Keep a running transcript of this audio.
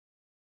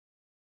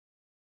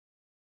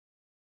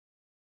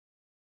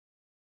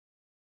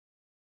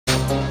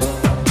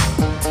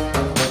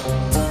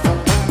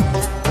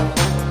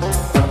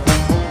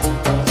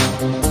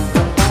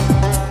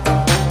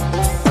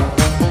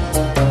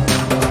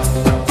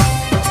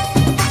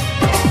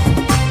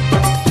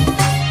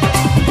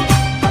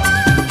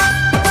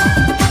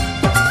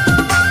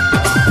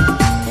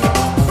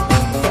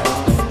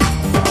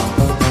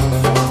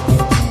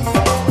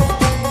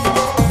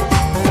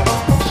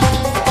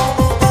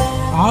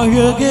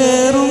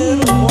അഴകേറും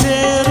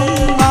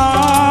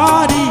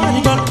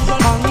നാരികൾ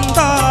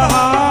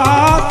മന്ദഹാസങ്ങൾ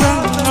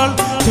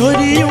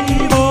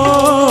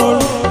ചൊരിയുമ്പോൾ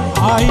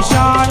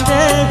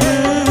ആയിഷാന്റെ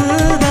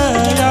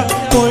ഹൃദയ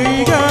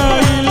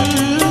പൊയ്കയിൽ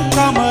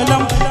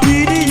Kamalam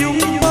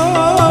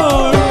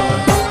വിരിയുമ്പോൾ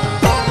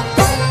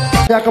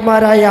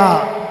രാജാക്കന്മാരായ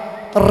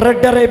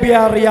red Arabia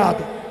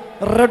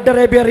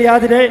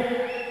റിയാദിനെ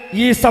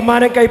ഈ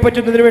സമ്മാനം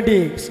കൈപ്പറ്റുന്നതിന് വേണ്ടി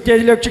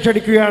സ്റ്റേജിലേക്ക്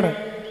ക്ഷണിക്കുകയാണ്.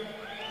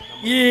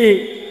 ഈ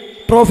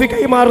ട്രോഫി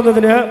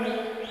കൈമാറുന്നതിന്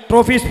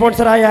ട്രോഫി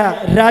സ്പോൺസറായ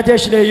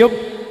രാജേഷിനെയും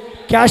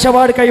ക്യാഷ്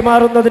അവാർഡ്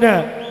കൈമാറുന്നതിന്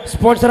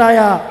സ്പോൺസറായ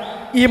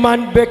ഈമാൻ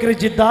ബേക്കറി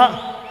ജിദ്ദ,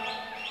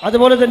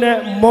 അതുപോലെ തന്നെ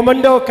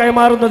മൊമൻറ്റോ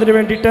കൈമാറുന്നതിന്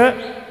വേണ്ടിയിട്ട്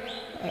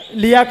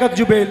ലിയാഖത്ത്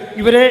ജുബൈൽ,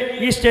 ഇവരെ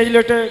ഈ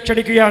സ്റ്റേജിലോട്ട്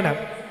ക്ഷണിക്കുകയാണ്.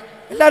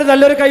 എല്ലാവരും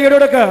നല്ലൊരു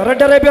കൈയ്യോടൊക്കെ.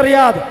 റെഡ് അറേബ്യ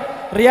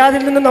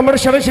റിയാദിൽ നിന്ന് നമ്മുടെ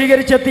ക്ഷണം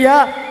സ്വീകരിച്ചെത്തിയ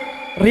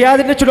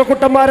റിയാദിൻ്റെ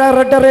ചുണക്കുട്ടന്മാരായ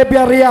റെഡ് അറേബ്യ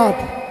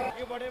റിയാദ്.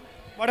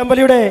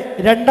 വടംവലിയുടെ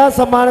രണ്ടാം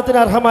സമ്മാനത്തിന്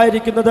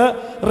അർഹമായിരിക്കുന്നത്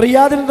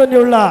റിയാദിൽ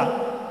തന്നെയുള്ള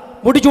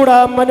മുടിചൂടാ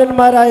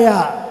മന്നന്മാരായ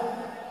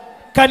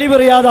കനിവ്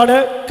റിയാദാണ്.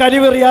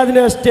 കനിവ്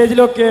റിയാദിനെ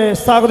സ്റ്റേജിലേക്ക്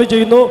സ്വാഗതം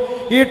ചെയ്യുന്നു.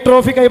 ഈ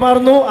ട്രോഫി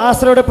കൈമാറുന്നു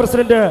ആശ്രയുടെ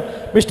പ്രസിഡന്റ്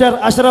മിസ്റ്റർ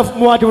അഷ്റഫ്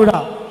മൂവാറ്റുപുഴ.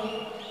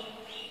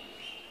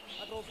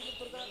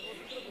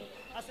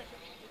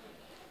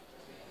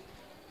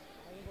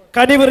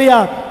 കനിവ്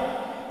റിയാദ്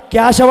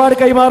ക്യാഷ്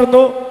അവാർഡ്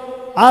കൈമാറുന്നു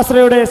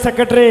ആശ്രയുടെ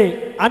സെക്രട്ടറി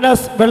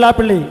അനസ്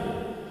വെള്ളാപ്പള്ളി.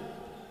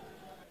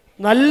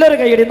 നല്ലൊരു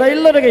കൈയടി,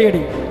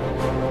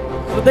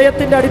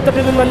 ഹൃദയത്തിന്റെ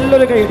അടിത്തട്ടിൽ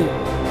നല്ലൊരു കൈയടി.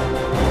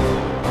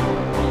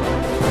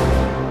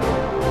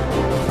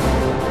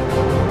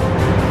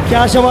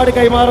 ക്യാഷ് അവാർഡ്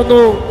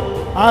കൈമാറുന്നു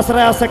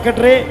ആശ്രയ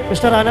secretary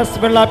mister Anas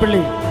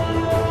Vellappally.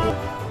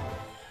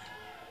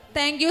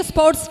 Thank you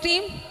sports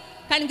team.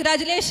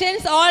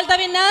 Congratulations all the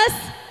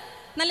winners.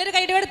 നല്ലൊരു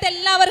കൈയടി കൊടുത്ത്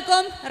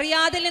എല്ലാവർക്കും.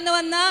 റിയാദിൽ നിന്ന്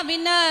വന്ന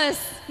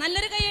വിന്നേഴ്സ്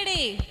നല്ലൊരു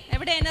കൈയടി.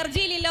 എവിടെ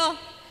എനർജി ഇല്ലല്ലോ,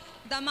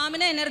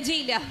 ദമാമിന് എനർജി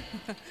ഇല്ല.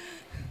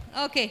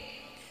 ഓക്കെ,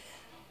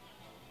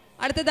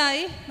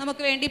 അടുത്തതായി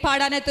നമുക്ക് വേണ്ടി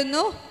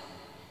പാടാനെത്തുന്നു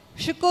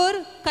ഷുക്കൂർ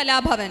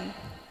കലാഭവൻ.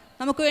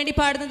 നമുക്ക് വേണ്ടി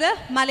പാടുന്നത്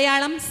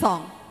Malayalam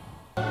song.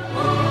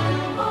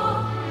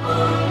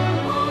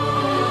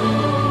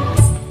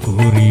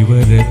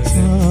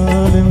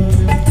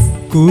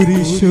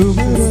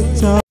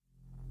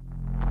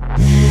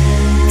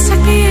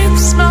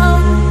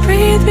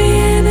 Breathe me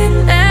in and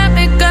let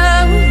me go.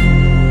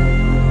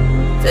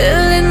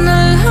 Filling the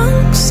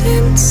lungs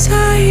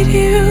inside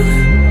you.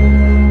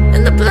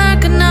 And the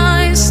blackened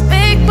eyes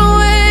make my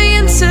way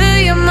into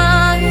your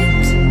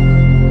mind.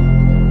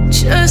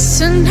 Just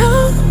to know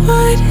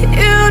what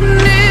you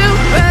knew.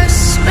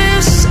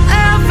 Restless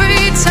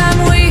every time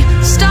we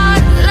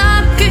start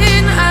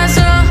looking as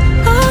a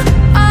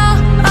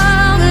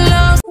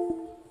lost.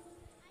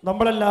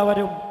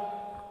 നമ്മളെല്ലാവരും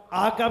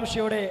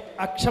ആകാംക്ഷയോടെ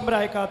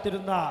അക്ഷമരായി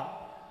കാത്തിരുന്ന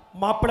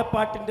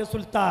മാപ്പിളപ്പാട്ടിൻ്റെ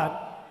സുൽത്താൻ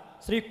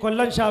ശ്രീ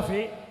കൊല്ലം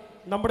ഷാഫി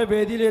നമ്മുടെ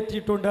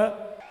വേദിയിലെത്തിയിട്ടുണ്ട്.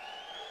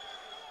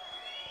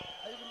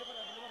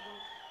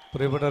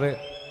 പ്രിയപ്പെട്ടവരെ,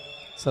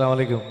 അസ്സലാമു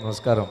അലൈക്കും,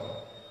 നമസ്കാരം,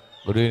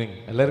 good evening.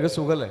 എല്ലാവർക്കും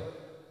സുഖമല്ലേ?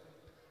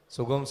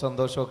 സുഖവും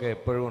സന്തോഷമൊക്കെ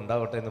എപ്പോഴും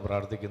ഉണ്ടാവട്ടെ എന്ന്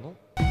പ്രാർത്ഥിക്കുന്നു.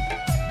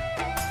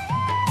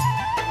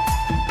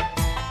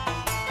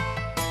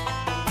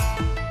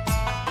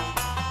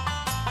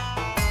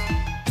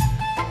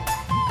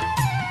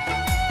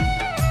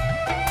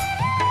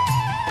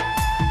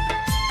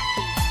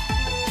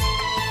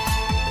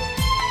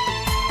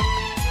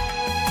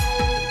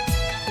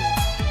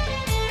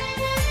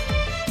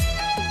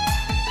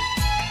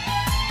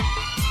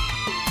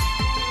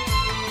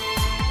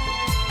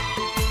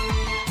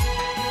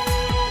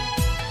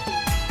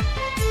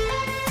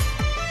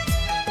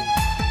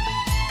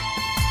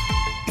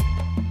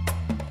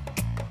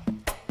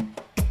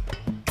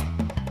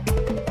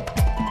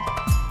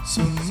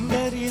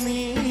 സുന്ദരി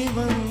നീ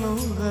വന്നു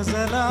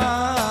ഗസല,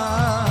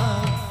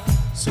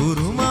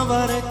 സുറുമ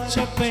വരച്ച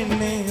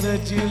പെണ്ണെ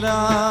റജില,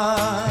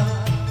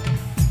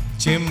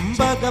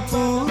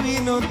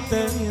 ചെമ്പകപ്പൂവിനൊത്ത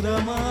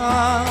നിറമാ,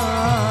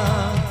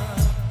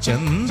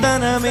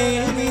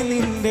 ചന്ദനമേനി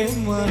നിന്റെ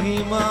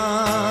മഹിമ.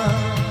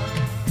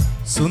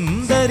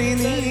 സുന്ദരി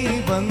നീ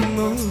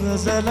വന്നു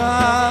ഗസല,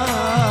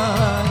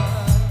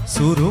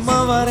 സുറുമ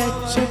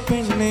വരച്ച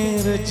പെണ്ണെ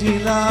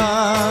റജില,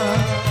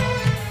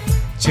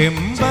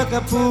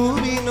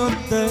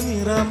 ചെമ്പകപ്പൂവിനൊത്ത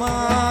നിറമാ,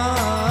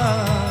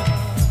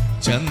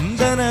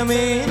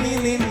 ചന്ദനമേനി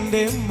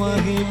നിന്റെ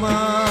മഹിമ.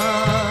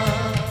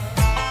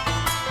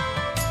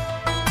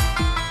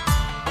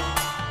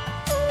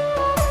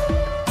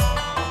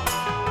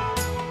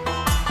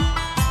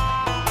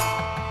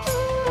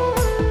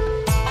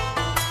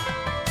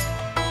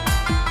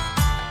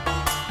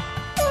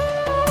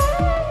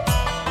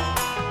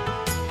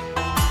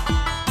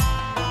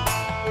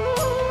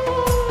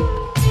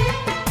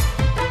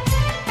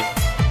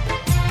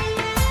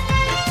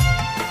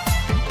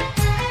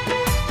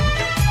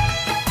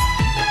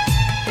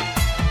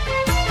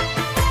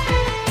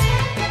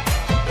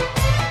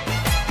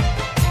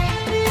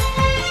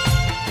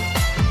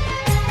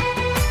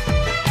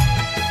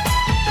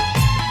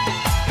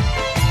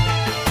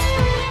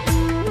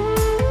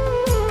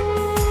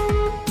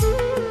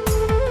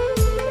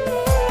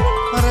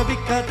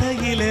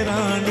 കുട്ടിക്കഥയിലെ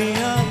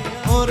റാണിയായി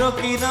ഓരോ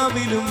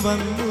കിനാവിലും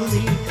വന്നു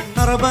നീ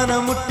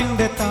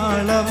അറബനമുട്ടിന്റെ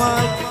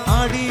താളമായി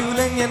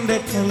ആടിയുലഞ്ഞെന്റെ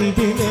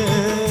കൽവില്.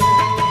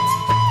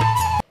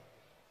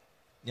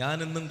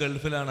 ഞാനിന്നും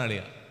ഗൾഫിലാണ്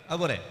അളിയ,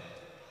 അതുപോലെ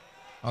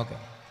ഓക്കെ.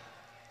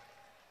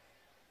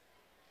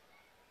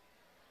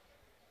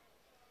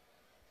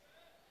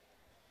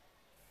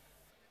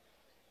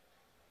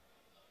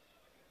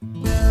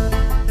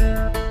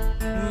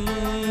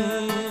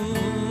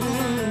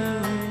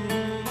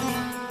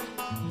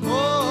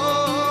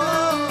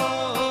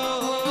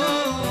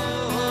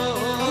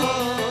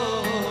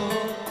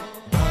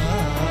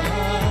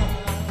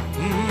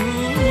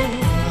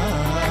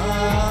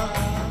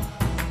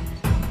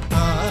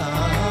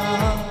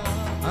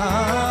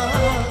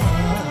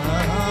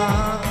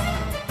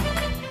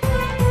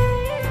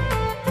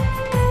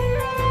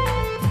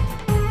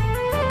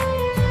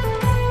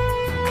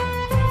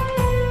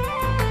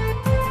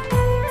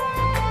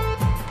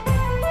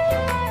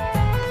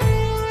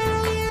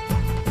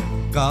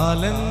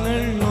 കാലങ്ങൾ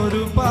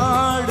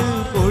ഒരുപാട്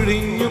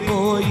കൊഴിഞ്ഞു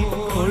പോയി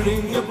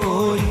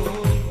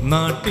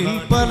നാട്ടിൽ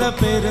പല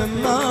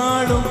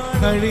പെരുന്നാളും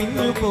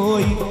കഴിഞ്ഞു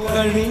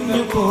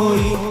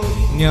പോയി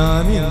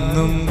ഞാൻ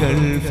എന്നും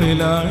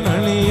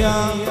ഗൾഫിലാണളിയ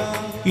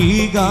ഈ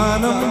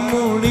ഗാനം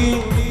മൂടി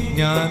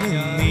ഞാൻ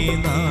എന്നീ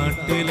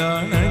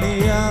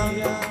നാട്ടിലാണളിയ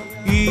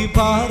ഈ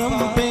ഭാരം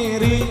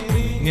പേറി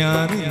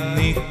ഞാൻ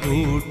എന്നീ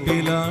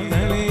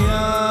കൂട്ടിലാണളിയ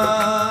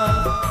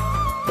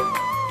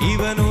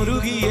ഇവൻ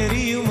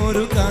ഉരുകിയെരിയും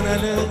ഒരു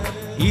കനല്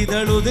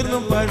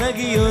ഇതളുതിർന്നും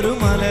പഴകിയൊരു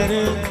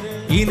മലര്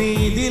ഇനി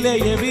ഇതിലെ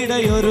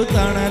എവിടെയൊരു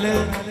തണല്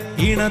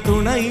ഇണ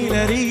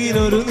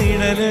തുണയിലരികിലൊരു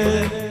നിഴല്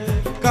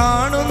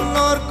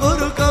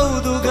കാണുന്നോർക്കൊരു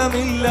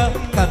കൗതുകമില്ല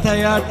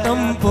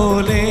കഥയാട്ടം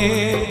പോലെ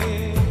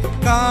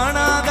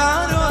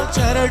കാണാതാരോ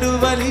ചരടു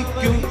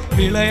വലിക്കും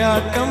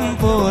വിളയാട്ടം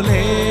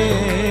പോലെ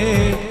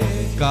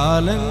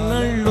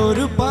കാലങ്ങൾ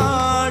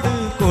ഒരുപാട്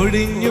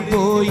കൊഴിഞ്ഞു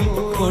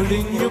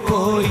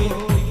പോയി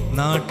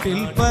നാട്ടിൽ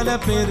പല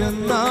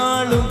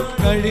പെരുന്നാളും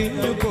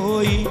കഴിഞ്ഞു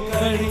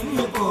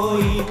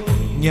പോയി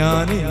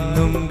ഞാൻ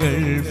ഇന്നും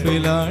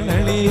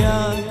ഗൾഫിലാണളിയ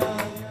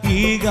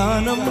ഈ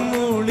ഗാനം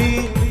മൂളി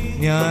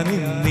ഞാൻ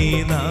ഇന്നീ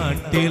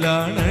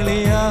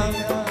നാട്ടിലാണളിയ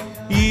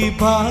ഈ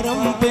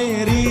ഭാരം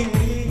പേറി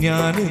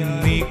ഞാൻ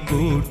ഇന്നീ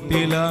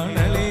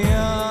കൂട്ടിലാണളിയ.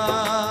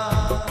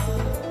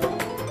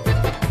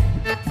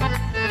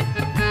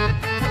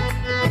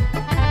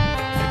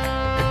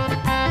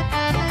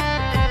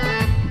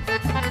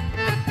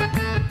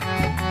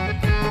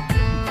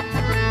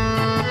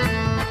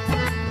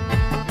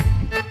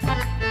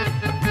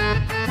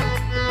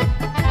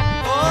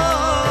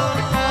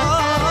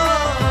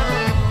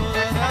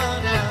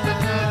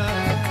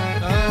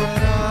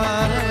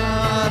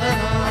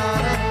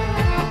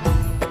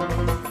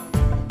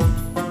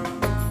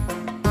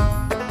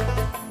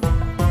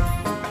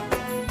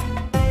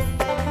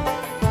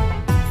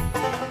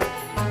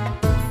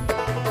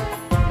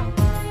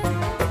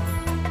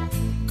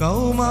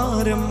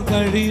 കൗമാരം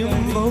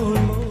കഴിയുമ്പോൾ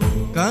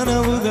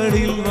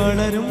കനവുകളിൽ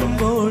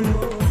വളരുമ്പോൾ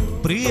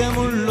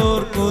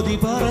പ്രിയമുള്ളോർ കൊതി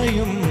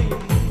പറയും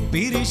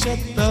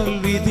പിരിശത്താൽ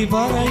വിധി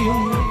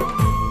പറയും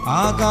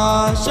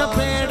ആകാശ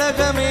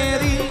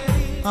പേടകമേറി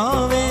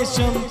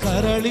ആവേശം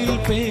കരളിൽ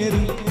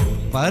പേറി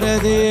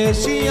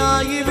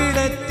പരദേശിയായി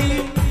വിടത്തി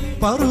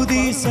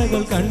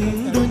പറുദീസകൾ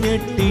കണ്ടു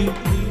ഞെട്ടി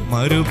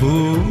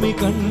മരുഭൂമി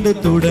കണ്ടു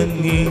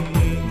തുടങ്ങി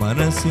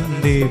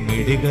മനസ്സിന്റെ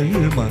മിടികൾ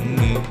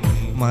മങ്ങി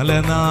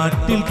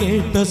മലനാട്ടിൽ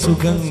കേട്ട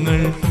സുഖങ്ങൾ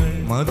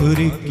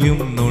മധുരിക്കും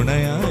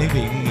നുണയായി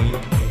വിങ്ങി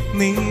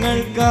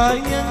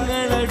നിങ്ങൾക്കായി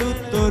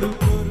ഞങ്ങളടുത്തൊരു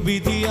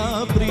വിധിയാ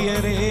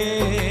പ്രിയരേ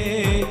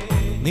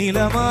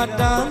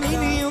നിലമാറ്റാൻ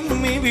ഇനിയും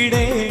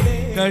ഇവിടെ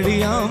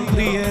കഴിയാം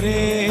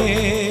പ്രിയരേ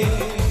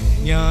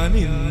ഞാൻ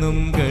ഇന്നും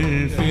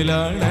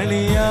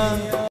ഗൾഫിലാണളിയ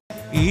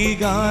ഈ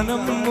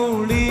ഗാനം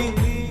മൂളി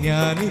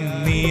ഞാൻ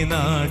ഇന്നീ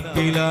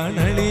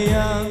നാട്ടിലാണളിയ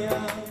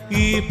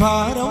ഈ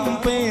ഭാരം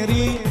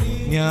പേറി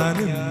ഞാൻ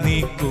ഇന്നീ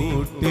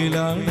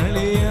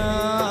കൂട്ടിലാണളിയ.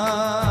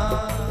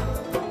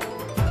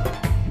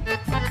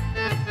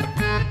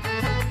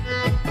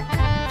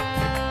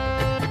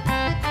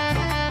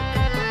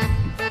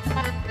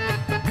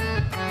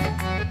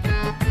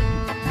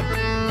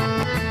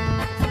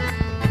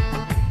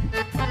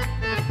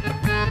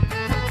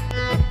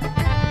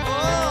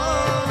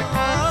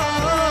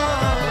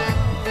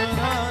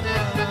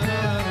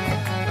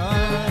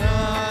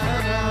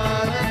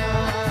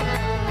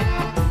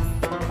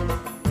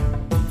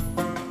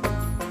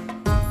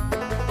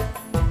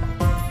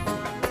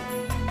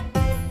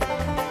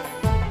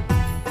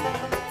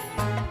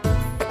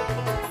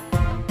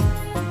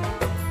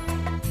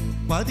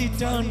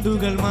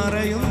 പതിറ്റാണ്ടുകൾ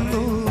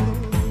മറയുന്നു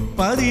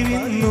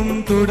പതിവിന്നും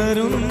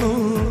തുടരുന്നു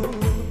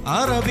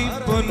അറബി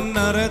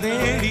പൊന്നറ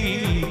തേടി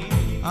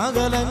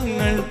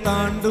അകലങ്ങൾ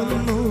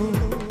താണ്ടുന്നു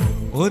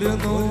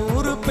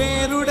 100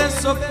 പേരുടെ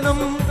സ്വപ്നം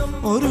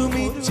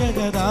ഒരുമിച്ച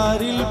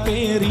ഗതാരിൽ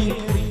പേറി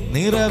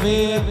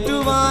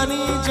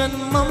നിറവേറ്റുവാനീ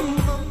ജന്മം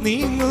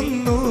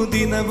നീങ്ങുന്നു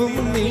ദിനവും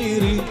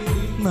നേറി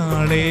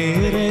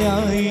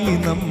നാളേറെയായി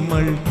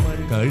നമ്മൾ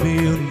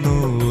കഴിയുന്നു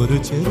ഒരു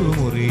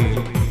ചെറുമുറിയിൽ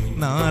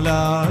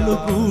നാലാളു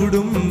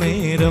കൂടും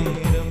നേരം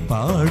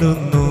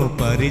പാടുന്നു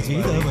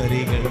പരിചിത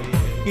വരികൾ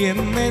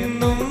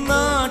എന്നെന്നും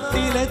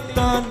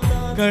നാട്ടിലെത്താൻ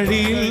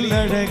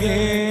കഴിയില്ലഴകേ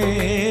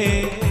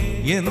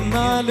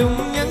എന്നാലും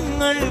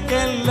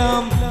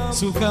ഞങ്ങൾക്കെല്ലാം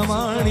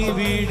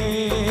സുഖമാണിവിടെ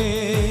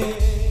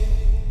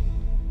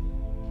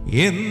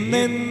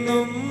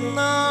എന്നെന്നും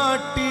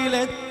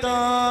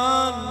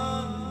നാട്ടിലെത്താൻ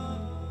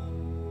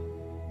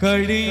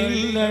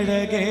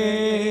കഴിയില്ലഴകേ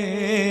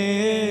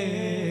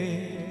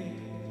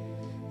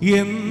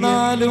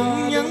എന്നാലും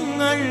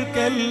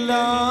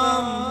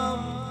ഞങ്ങൾക്കെല്ലാം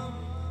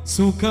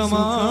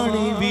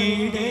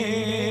സുഖമാണിവിടെ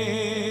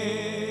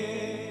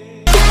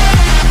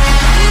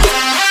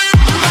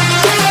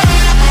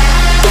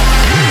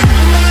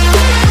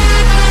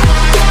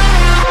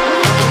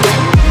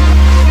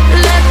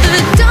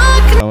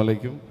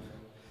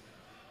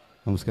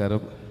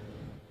നമസ്കാരം.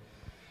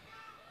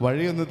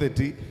 വഴിയൊന്ന്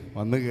തെറ്റി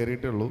വന്ന്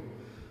കയറിയിട്ടുള്ളൂ.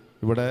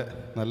 ഇവിടെ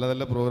നല്ല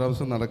നല്ല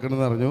പ്രോഗ്രാംസ്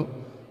നടക്കണമെന്ന് അറിഞ്ഞു.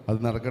 അത്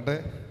നടക്കട്ടെ.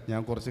 ഞാൻ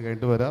കുറച്ച്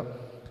കഴിഞ്ഞിട്ട് വരാം.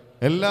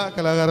 എല്ലാ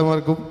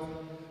കലാകാരന്മാർക്കും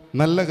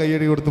നല്ല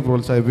കയ്യടി കൊടുത്ത്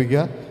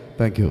പ്രോത്സാഹിപ്പിക്കുക.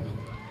 Thank you.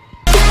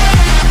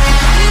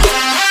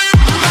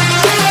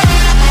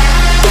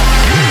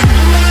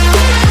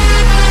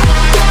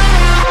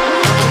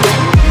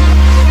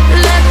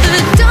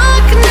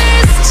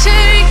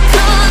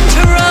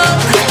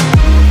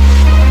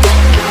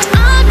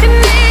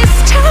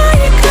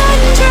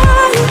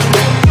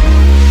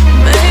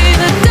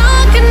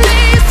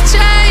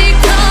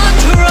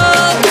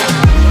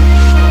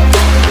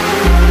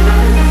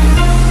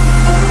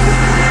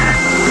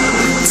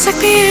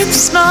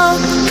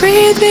 Smoke,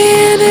 breathe me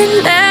in and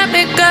let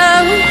me go.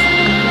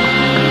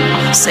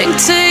 Sink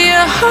to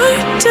your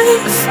heart to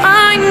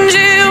find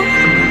you.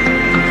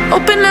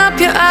 Open up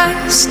your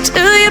eyes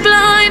till you're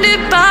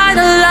blinded by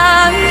the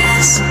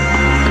lies,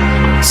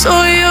 so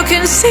you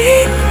can see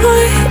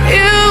what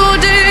you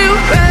do.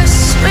 Rest